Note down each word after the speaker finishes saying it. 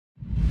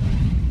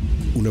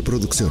una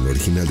producción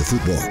original de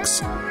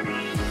Footbox.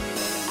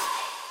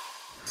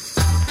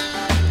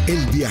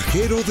 El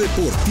Viajero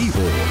Deportivo.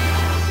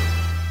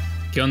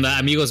 ¿Qué onda,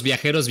 amigos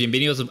viajeros?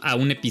 Bienvenidos a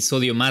un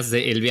episodio más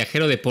de El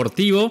Viajero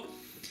Deportivo.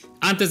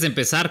 Antes de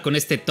empezar con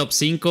este top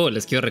 5,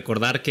 les quiero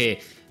recordar que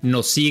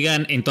nos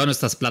sigan en todas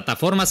nuestras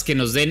plataformas, que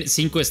nos den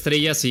 5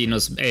 estrellas y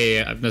nos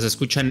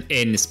escuchan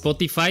en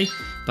Spotify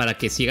para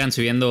que sigan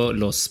subiendo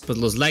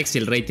los likes y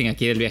el rating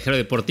aquí del Viajero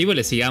Deportivo y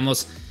les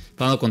sigamos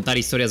para contar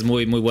historias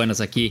muy, muy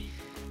buenas aquí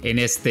en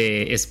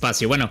este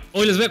espacio. Bueno,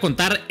 hoy les voy a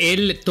contar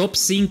el top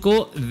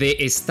 5 de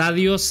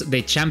estadios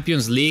de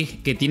Champions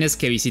League que tienes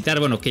que visitar.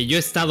 Bueno, que yo he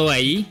estado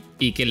ahí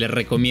y que les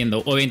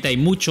recomiendo. Obviamente hay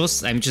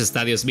muchos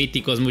estadios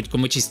míticos con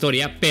mucha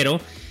historia,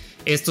 pero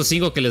estos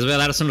 5 que les voy a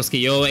dar son los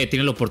que yo he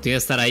tenido la oportunidad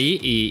de estar ahí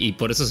y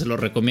por eso se los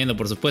recomiendo.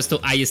 Por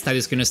supuesto, hay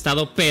estadios que no he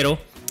estado, pero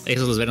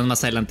esos los veremos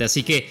más adelante.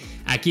 Así que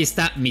aquí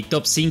está mi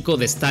top 5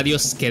 de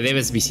estadios que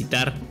debes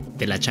visitar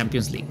de la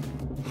Champions League.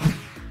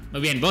 Muy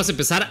bien, vamos a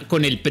empezar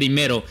con el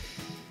primero.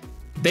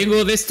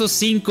 Tengo de estos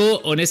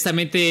 5,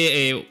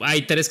 honestamente,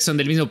 hay 3 que son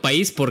del mismo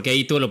país porque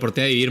ahí tuve la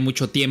oportunidad de vivir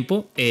mucho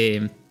tiempo.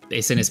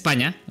 Es en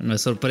España, no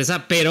es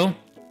sorpresa, pero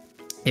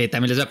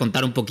también les voy a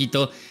contar un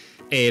poquito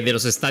de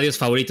los estadios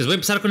favoritos. Voy a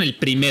empezar con el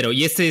primero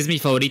y este es mi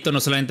favorito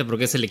no solamente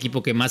porque es el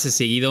equipo que más he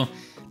seguido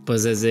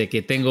pues desde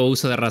que tengo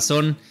uso de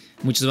razón.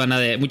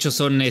 Muchos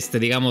son,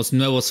 digamos,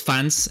 nuevos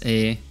fans,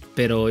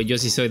 pero yo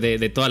sí soy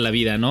de toda la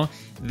vida, ¿no?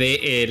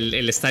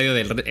 El estadio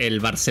del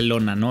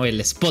Barcelona, ¿no? El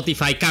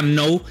Spotify Camp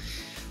Nou,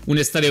 un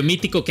estadio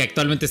mítico que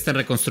actualmente está en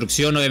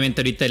reconstrucción.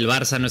 Obviamente ahorita el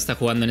Barça no está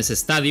jugando en ese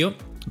estadio,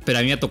 pero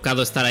a mí me ha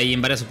tocado estar ahí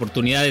en varias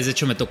oportunidades. De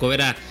hecho me tocó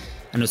ver a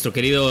nuestro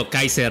querido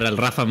Kaiser, al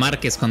Rafa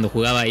Márquez, cuando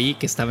jugaba ahí,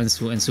 que estaba en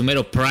su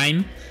mero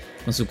prime,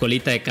 con su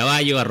colita de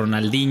caballo, a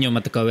Ronaldinho, me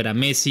ha tocado ver a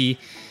Messi.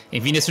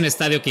 En fin, es un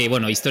estadio que,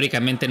 bueno,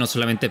 históricamente no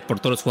solamente por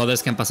todos los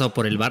jugadores que han pasado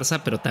por el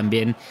Barça, pero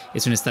también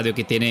es un estadio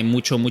que tiene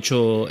mucho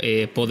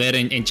poder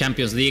en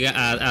Champions League.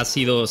 Ha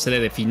sido sede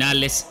de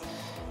finales.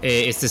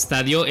 Este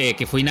estadio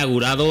que fue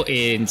inaugurado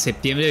en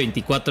septiembre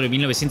 24 de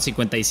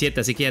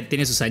 1957, así que ya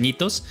tiene sus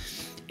añitos.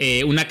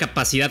 Una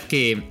capacidad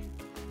que,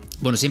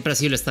 bueno, siempre ha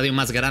sido el estadio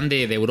más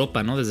grande de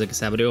Europa, ¿no? Desde que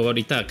se abrió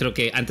ahorita, creo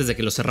que antes de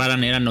que lo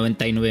cerraran eran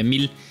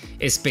 99,000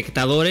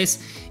 espectadores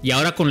y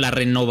ahora con la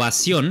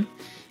renovación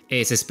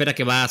se espera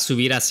que va a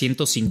subir a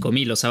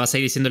 105,000, o sea, va a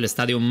seguir siendo el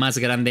estadio más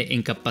grande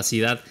en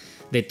capacidad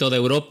de toda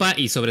Europa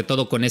y sobre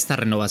todo con esta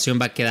renovación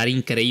va a quedar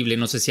increíble.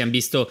 No sé si han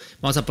visto,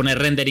 vamos a poner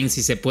rendering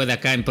si se puede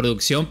acá en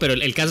producción, pero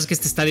el caso es que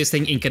este estadio está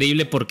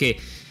increíble porque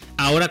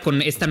ahora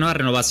con esta nueva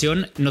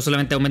renovación no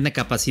solamente aumenta en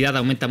capacidad,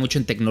 aumenta mucho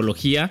en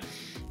tecnología.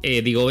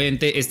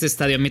 Obviamente este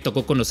estadio a mí me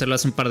tocó conocerlo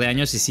hace un par de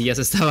años y sí ya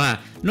no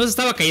se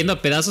estaba cayendo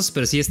a pedazos,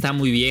 pero sí está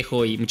muy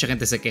viejo y mucha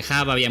gente se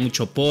quejaba, había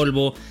mucho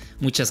polvo,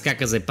 muchas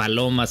cacas de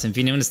palomas, en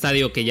fin, es un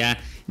estadio que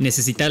ya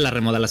necesita la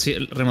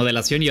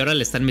remodelación y ahora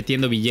le están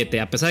metiendo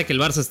billete, a pesar de que el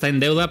Barça está en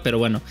deuda, pero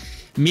bueno,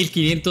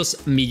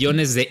 1.500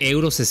 millones de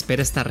euros se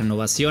espera esta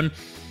renovación.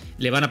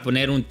 Le van a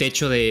poner un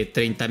techo de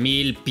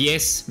 30,000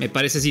 pies, me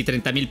parece, sí,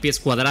 30,000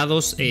 pies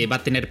cuadrados, va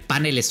a tener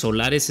paneles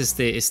solares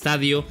este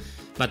estadio.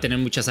 Va a tener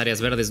muchas áreas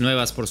verdes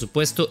nuevas, por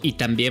supuesto, y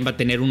también va a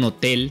tener un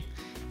hotel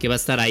que va a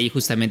estar ahí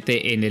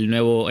justamente en el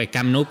nuevo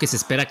Camp Nou, que se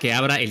espera que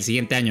abra el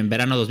siguiente año, en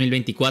verano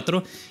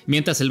 2024.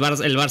 Mientras el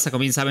Barça, como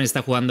bien saben,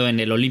 está jugando en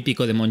el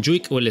Olímpico de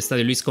Montjuic o el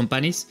Estadio Luis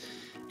Companys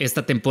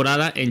esta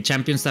temporada, en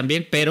Champions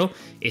también, pero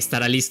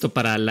estará listo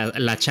para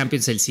la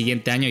Champions el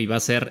siguiente año y va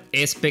a ser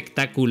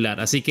espectacular.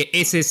 Así que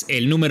ese es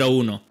el número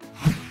 1.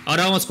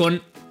 Ahora vamos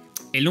con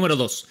el número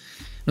 2.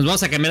 Nos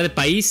vamos a cambiar de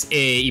país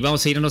y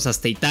vamos a irnos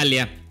hasta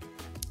Italia.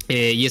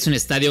 Y es un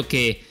estadio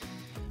que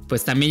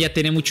pues también ya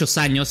tiene muchos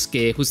años,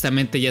 que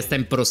justamente ya está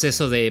en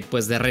proceso de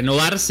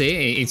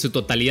renovarse en su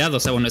totalidad. O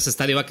sea, bueno, ese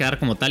estadio va a quedar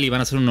como tal y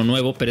van a hacer uno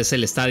nuevo, pero es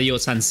el estadio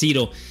San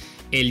Siro,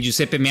 el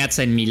Giuseppe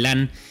Meazza en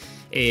Milán.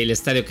 El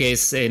estadio que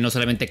es no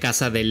solamente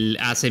casa del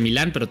AC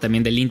Milán, pero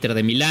también del Inter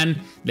de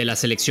Milán, de la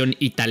selección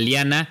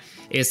italiana.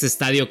 Este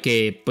estadio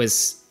que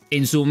pues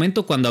en su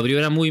momento cuando abrió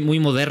era muy, muy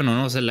moderno,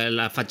 ¿no? O sea,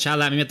 la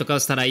fachada, a mí me ha tocado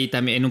estar ahí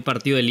también en un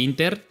partido del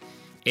Inter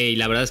y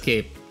la verdad es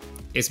que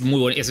es muy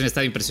bueno, es un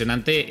estadio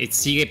impresionante.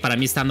 Sigue para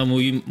mí estando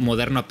muy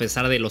moderno a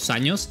pesar de los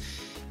años.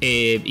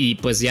 Y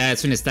pues ya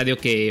es un estadio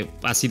que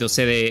ha sido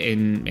sede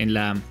en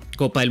la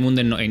Copa del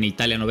Mundo en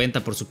Italia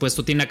 90, por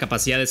supuesto. Tiene una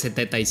capacidad de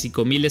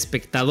 75,000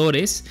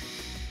 espectadores.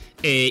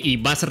 Y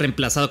va a ser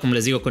reemplazado, como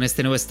les digo, con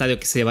este nuevo estadio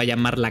que se va a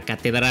llamar La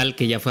Catedral,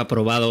 que ya fue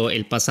aprobado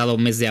el pasado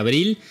mes de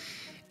abril.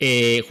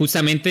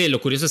 Justamente lo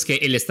curioso es que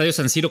el estadio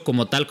San Siro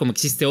como tal, como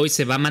existe hoy,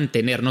 se va a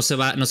mantener, no se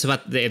va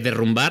a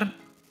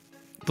derrumbar,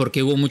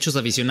 porque hubo muchos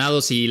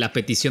aficionados y la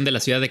petición de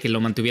la ciudad de que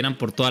lo mantuvieran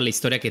por toda la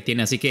historia que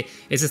tiene. Así que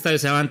ese estadio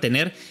se va a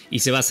mantener y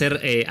se va a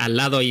hacer al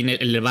lado ahí en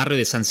el barrio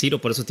de San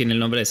Siro, por eso tiene el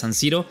nombre de San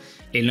Siro.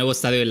 El nuevo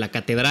estadio de la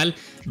Catedral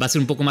va a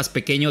ser un poco más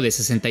pequeño, de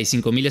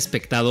 65,000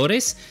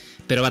 espectadores,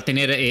 pero va a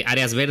tener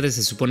áreas verdes.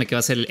 Se supone que va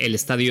a ser el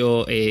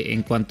estadio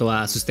en cuanto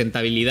a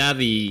sustentabilidad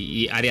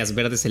y áreas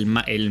verdes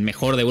el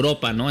mejor de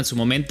Europa, ¿no? En su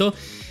momento.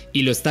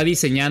 y lo está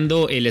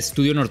diseñando el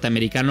estudio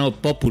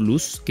norteamericano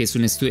Populous, que es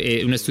un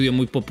estudio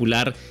muy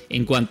popular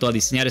en cuanto a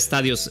diseñar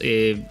estadios.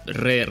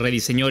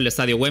 Rediseñó el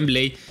estadio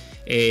Wembley,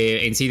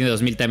 en Sydney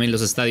 2000 también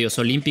los estadios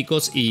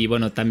olímpicos, y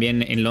bueno,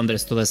 también en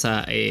Londres toda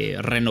esa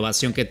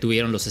renovación que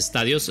tuvieron los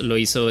estadios lo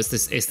hizo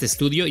este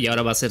estudio, y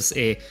ahora va a ser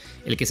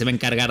el que se va a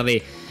encargar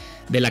de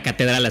la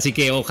catedral, así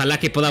que ojalá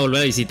que pueda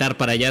volver a visitar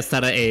para ya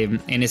estar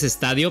en ese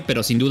estadio.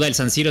 Pero sin duda el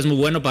San Siro es muy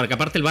bueno, porque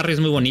aparte el barrio es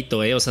muy bonito,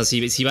 o sea,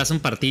 si vas a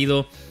un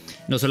partido,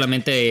 no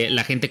solamente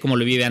la gente como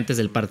lo vive antes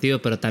del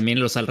partido, pero también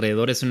los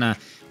alrededores,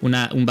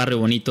 un barrio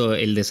bonito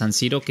el de San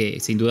Siro, que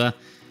sin duda,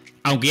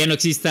 aunque ya no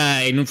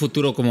exista en un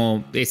futuro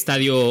como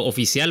estadio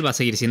oficial, va a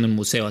seguir siendo un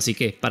museo, así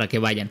que para que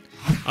vayan.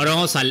 Ahora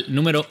vamos al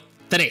número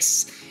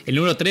 3. El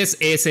número 3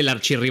 es el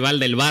archirrival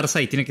del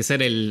Barça y tiene que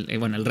ser el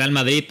Real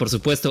Madrid, por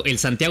supuesto, el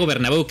Santiago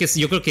Bernabéu, que es,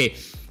 yo creo que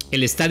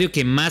el estadio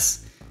que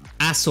más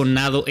ha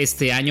sonado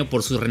este año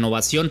por su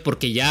renovación,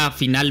 porque ya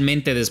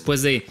finalmente,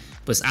 después de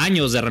pues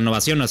años de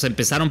renovación, o sea,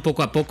 empezaron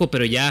poco a poco,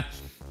 pero ya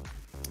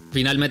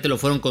finalmente lo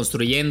fueron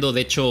construyendo.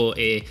 De hecho,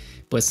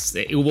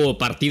 hubo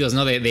partidos,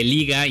 ¿no? de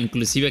liga,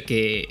 inclusive,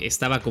 que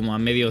estaba como a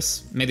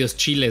medios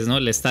chiles, ¿no?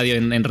 El estadio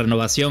en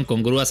renovación,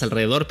 con grúas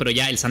alrededor, pero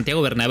ya el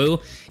Santiago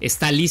Bernabéu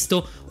está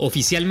listo.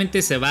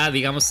 Oficialmente se va,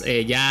 digamos,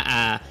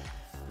 ya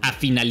a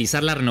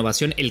finalizar la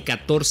renovación el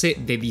 14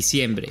 de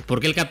diciembre.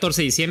 ¿Por qué el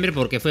 14 de diciembre?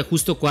 Porque fue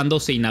justo cuando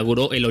se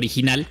inauguró el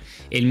original,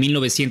 en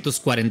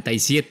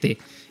 1947,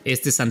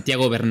 este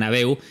Santiago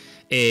Bernabéu,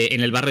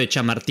 en el barrio de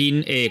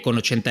Chamartín, con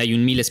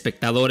 81,000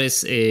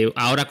 espectadores.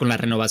 Ahora con la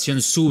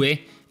renovación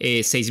sube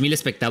 6,000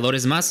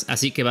 espectadores más,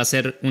 así que va a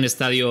ser un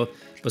estadio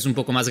pues un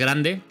poco más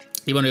grande.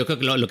 Y bueno, yo creo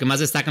que lo que más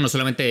destaca no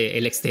solamente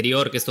el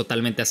exterior, que es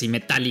totalmente así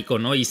metálico,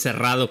 ¿no? Y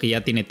cerrado, que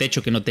ya tiene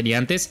techo, que no tenía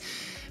antes,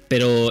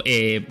 pero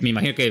me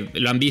imagino que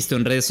lo han visto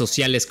en redes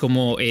sociales,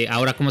 como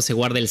ahora cómo se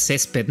guarda el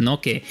césped,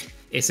 ¿no? Que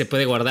se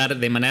puede guardar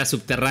de manera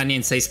subterránea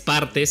en 6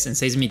 partes, en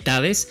 6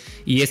 mitades,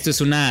 y esto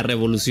es una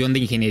revolución de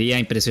ingeniería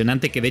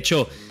impresionante, que de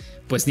hecho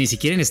pues ni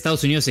siquiera en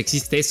Estados Unidos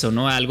existe eso,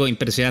 ¿no? Algo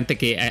impresionante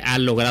que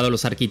han logrado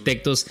los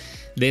arquitectos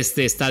de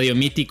este estadio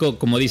mítico,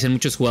 como dicen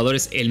muchos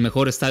jugadores, el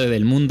mejor estadio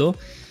del mundo.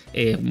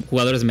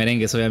 Jugadores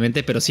merengues,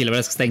 obviamente, pero sí, la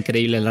verdad es que está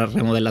increíble la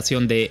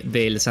remodelación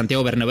del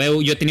Santiago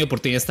Bernabéu. Yo he tenido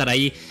oportunidad de estar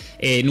ahí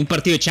en un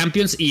partido de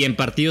Champions y en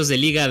partidos de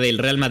Liga del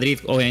Real Madrid,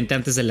 obviamente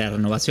antes de la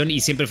renovación,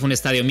 y siempre fue un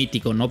estadio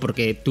mítico, ¿no?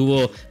 Porque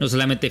tuvo no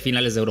solamente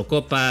finales de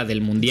Eurocopa,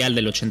 del Mundial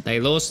del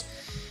 82,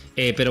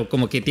 pero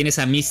como que tiene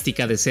esa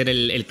mística de ser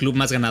el club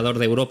más ganador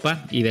de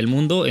Europa y del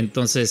mundo.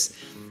 Entonces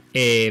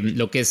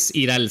lo que es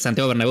ir al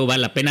Santiago Bernabéu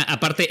vale la pena.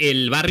 Aparte,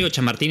 el barrio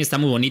Chamartín está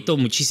muy bonito,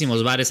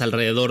 muchísimos bares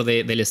alrededor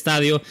del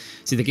estadio.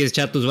 Si te quieres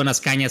echar tus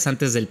buenas cañas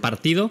antes del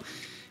partido,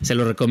 se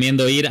lo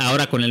recomiendo ir.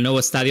 Ahora con el nuevo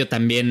estadio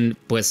también,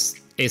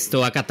 pues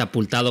esto ha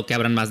catapultado que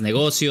abran más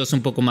negocios,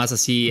 un poco más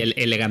así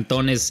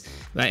elegantones.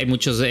 Hay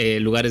muchos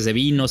lugares de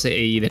vinos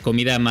y de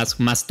comida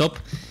más top.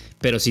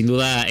 Pero sin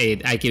duda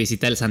hay que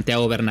visitar el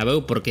Santiago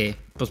Bernabéu porque,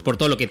 pues, por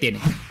todo lo que tiene.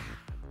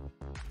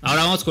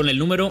 Ahora vamos con el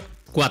número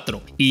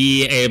 4.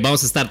 Y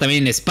vamos a estar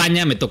también en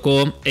España. Me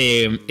tocó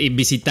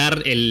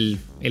visitar el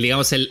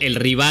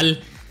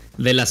rival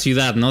de la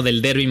ciudad, ¿no?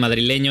 Del derbi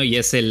madrileño, y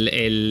es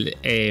el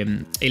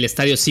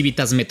estadio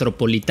Civitas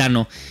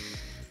Metropolitano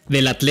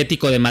del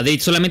Atlético de Madrid.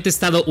 Solamente he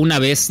estado una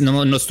vez,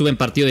 no estuve en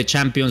partido de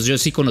Champions. Yo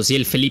sí conocí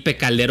el Felipe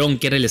Calderón,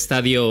 que era el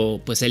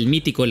estadio, pues el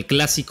mítico, el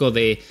clásico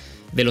de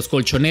los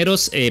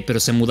colchoneros, pero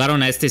se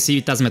mudaron a este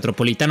Civitas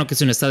Metropolitano, que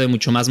es un estadio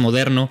mucho más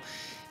moderno,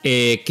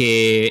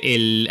 que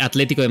el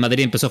Atlético de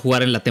Madrid empezó a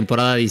jugar en la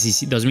temporada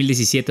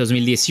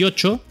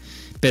 2017-2018,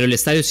 pero el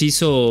estadio se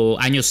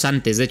hizo años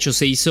antes. De hecho,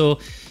 se hizo,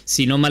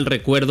 si no mal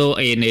recuerdo,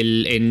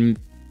 en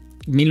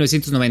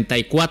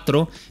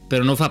 1994,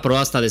 pero no fue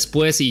aprobado hasta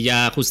después, y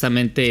ya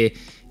justamente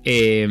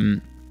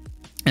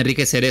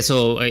Enrique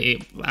Cerezo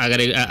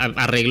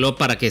arregló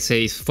para que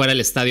se fuera el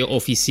estadio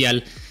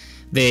oficial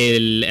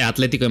del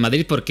Atlético de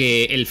Madrid,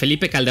 porque el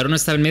Felipe Calderón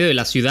estaba en medio de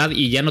la ciudad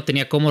y ya no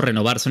tenía cómo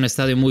renovarse. Un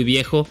estadio muy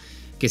viejo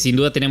que sin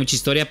duda tenía mucha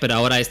historia, pero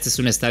ahora este es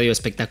un estadio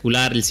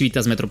espectacular, el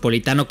Civitas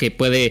Metropolitano, que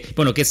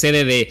que es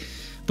sede de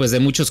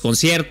muchos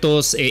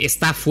conciertos.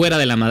 Está fuera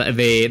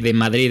de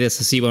Madrid,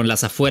 es así, en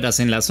las afueras,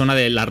 en la zona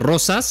de Las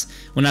Rosas,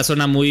 una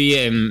zona muy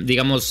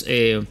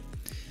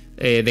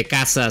de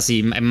casas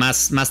y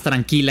más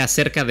tranquila,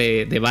 cerca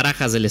de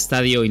Barajas, del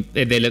estadio,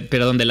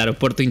 del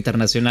Aeropuerto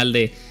Internacional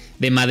de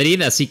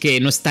Madrid. Así que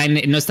no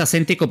está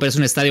céntrico, pero es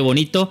un estadio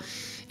bonito.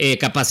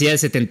 Capacidad de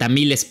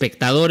 70,000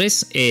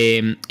 espectadores.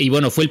 Y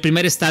bueno, fue el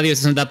primer estadio,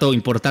 ese es un dato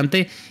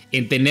importante,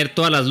 en tener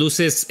todas las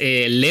luces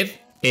LED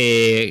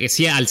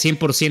al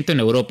 100% en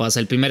Europa. O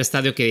sea, el primer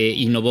estadio que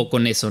innovó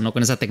con eso, ¿no?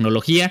 Con esa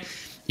tecnología.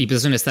 Y pues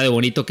es un estadio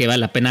bonito que vale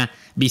la pena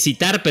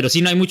visitar, pero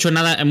sí no hay mucho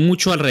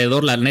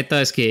alrededor. La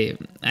neta es que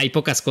hay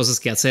pocas cosas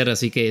que hacer,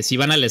 así que si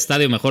van al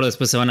estadio, mejor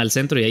después se van al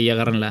centro y ahí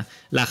agarran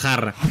la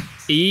jarra.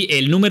 Y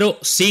el número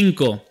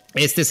 5.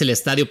 Este es el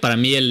estadio para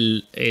mí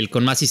el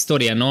con más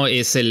historia, ¿no?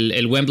 Es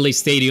el Wembley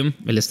Stadium,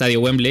 el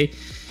estadio Wembley.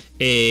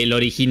 El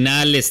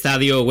original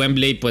estadio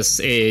Wembley pues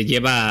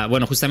lleva,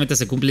 bueno, justamente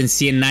se cumplen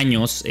 100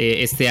 años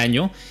este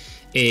año.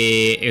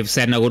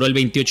 Se inauguró el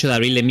 28 de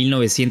abril de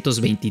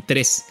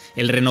 1923.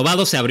 El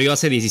renovado se abrió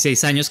hace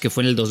 16 años, que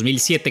fue en el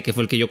 2007, que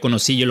fue el que yo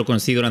lo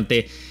conocí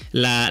durante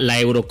la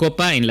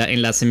Eurocopa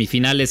en las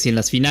semifinales y en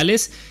las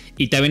finales,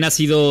 y también ha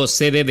sido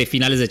sede de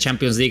finales de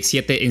Champions League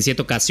en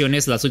 7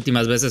 ocasiones. Las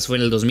últimas veces fue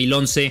en el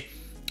 2011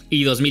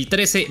 y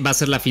 2013. Va a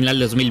ser la final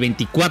de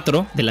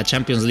 2024 de la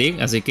Champions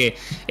League, así que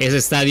ese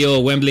estadio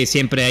Wembley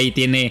siempre ahí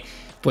tiene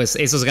pues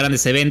esos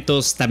grandes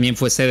eventos. También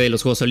fue sede de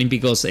los Juegos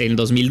Olímpicos en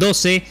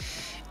 2012.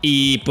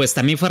 Y pues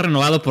también fue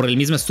renovado por el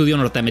mismo estudio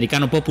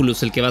norteamericano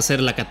Populous, el que va a ser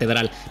la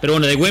catedral. Pero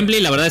bueno, de Wembley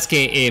la verdad es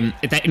que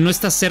no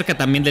está cerca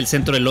también del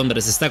centro de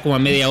Londres. Está como a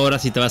media hora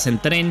si te vas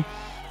en tren.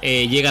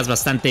 Llegas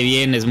bastante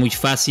bien, es muy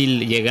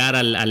fácil llegar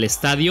al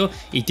estadio.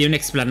 Y tiene una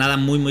explanada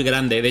muy muy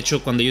grande. De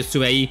hecho, cuando yo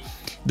estuve ahí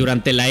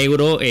durante la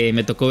Euro,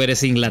 me tocó ver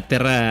ese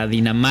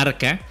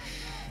Inglaterra-Dinamarca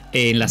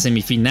en la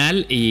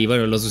semifinal. Y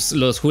bueno,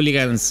 los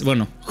hooligans,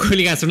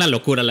 hooligans, una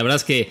locura. La verdad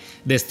es que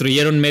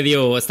destruyeron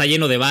medio, está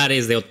lleno de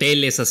bares, de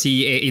hoteles,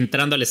 así,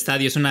 entrando al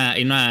estadio. Es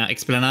una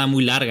explanada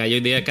muy larga. Yo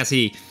diría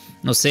casi,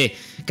 no sé,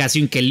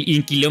 casi un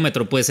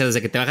kilómetro puede ser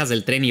desde que te bajas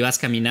del tren y vas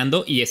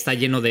caminando. Y está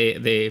lleno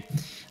de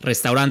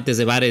restaurantes,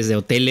 de bares, de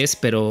hoteles.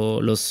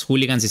 Pero los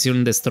hooligans hicieron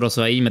un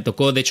destrozo ahí. Me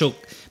tocó, de hecho,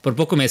 por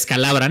poco me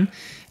descalabran.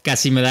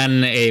 Casi me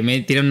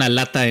tiran una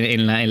lata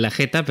en la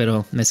jeta,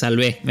 pero me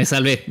salvé.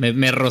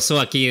 Me rozó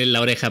aquí en la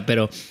oreja,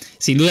 pero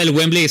sin duda el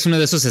Wembley es uno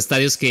de esos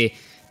estadios que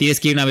tienes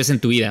que ir una vez en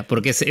tu vida,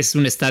 porque es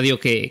un estadio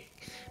que,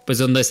 pues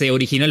donde se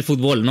originó el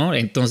fútbol, ¿no?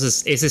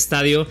 Entonces ese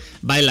estadio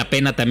vale la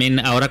pena también.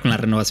 Ahora con la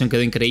renovación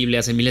quedó increíble,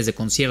 hacen miles de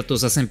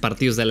conciertos, hacen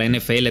partidos de la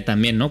NFL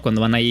también, ¿no?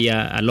 Cuando van ahí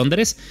a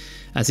Londres.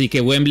 Así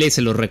que Wembley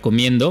se los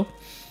recomiendo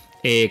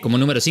como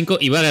número 5.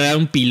 Y voy a dar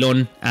un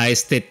pilón a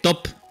este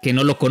top, que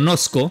no lo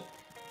conozco,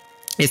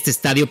 este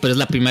estadio, pero es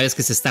la primera vez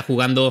que se está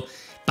jugando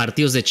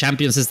partidos de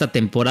Champions esta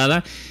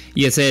temporada,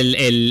 y es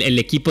el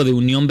equipo de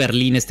Unión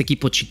Berlín, este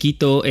equipo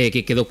chiquito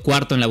que quedó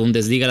cuarto en la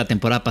Bundesliga la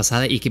temporada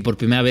pasada y que por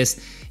primera vez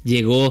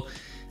llegó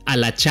a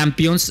la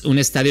Champions. Un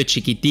estadio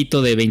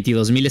chiquitito de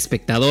 22,000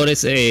 espectadores,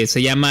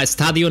 se llama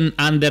Stadion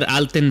an der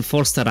Alten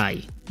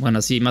Forsterei. Bueno,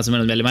 así más o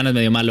menos, mi alemán es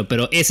medio malo,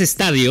 pero ese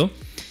estadio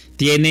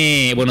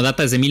tiene,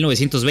 data desde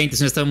 1920,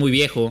 es un estadio muy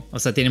viejo, o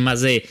sea, tiene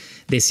más de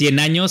 100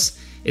 años.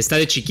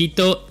 Estadio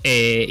chiquito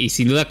y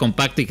sin duda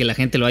compacto, y que la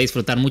gente lo va a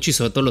disfrutar mucho, y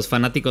sobre todo los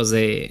fanáticos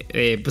de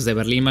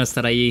Berlín van a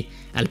estar ahí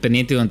al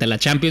pendiente durante la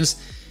Champions.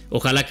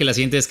 Ojalá que la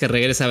siguiente vez que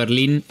regrese a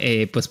Berlín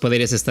pues pueda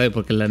ir a ese estadio,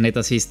 porque la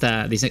neta sí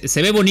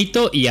se ve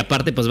bonito, y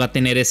aparte pues va a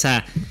tener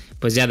esa,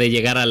 pues ya de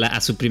llegar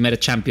a su primer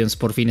Champions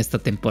por fin esta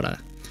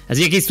temporada.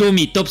 Así que aquí estuvo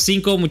mi top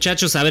 5,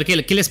 muchachos. A ver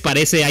qué les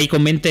parece. Ahí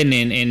comenten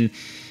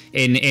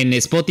en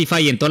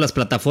Spotify y en todas las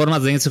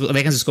plataformas.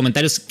 Dejen sus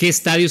comentarios qué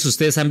estadios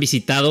ustedes han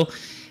visitado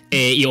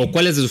o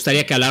cuáles les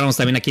gustaría que habláramos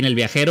también aquí en El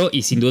Viajero.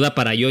 Y sin duda,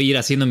 para yo ir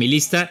haciendo mi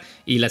lista,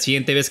 y la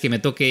siguiente vez que me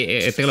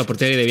toque tenga la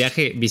oportunidad de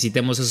viaje,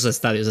 visitemos esos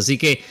estadios. Así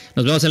que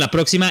nos vemos en la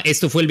próxima.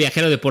 Esto fue El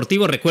Viajero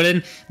Deportivo.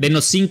 Recuerden,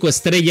 denos 5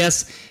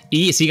 estrellas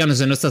y síganos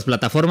en nuestras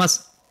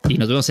plataformas, y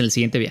nos vemos en el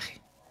siguiente viaje.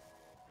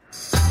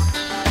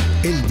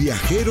 El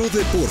Viajero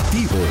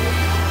Deportivo,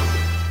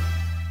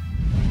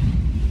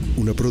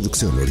 una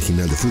producción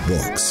original de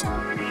Footbox.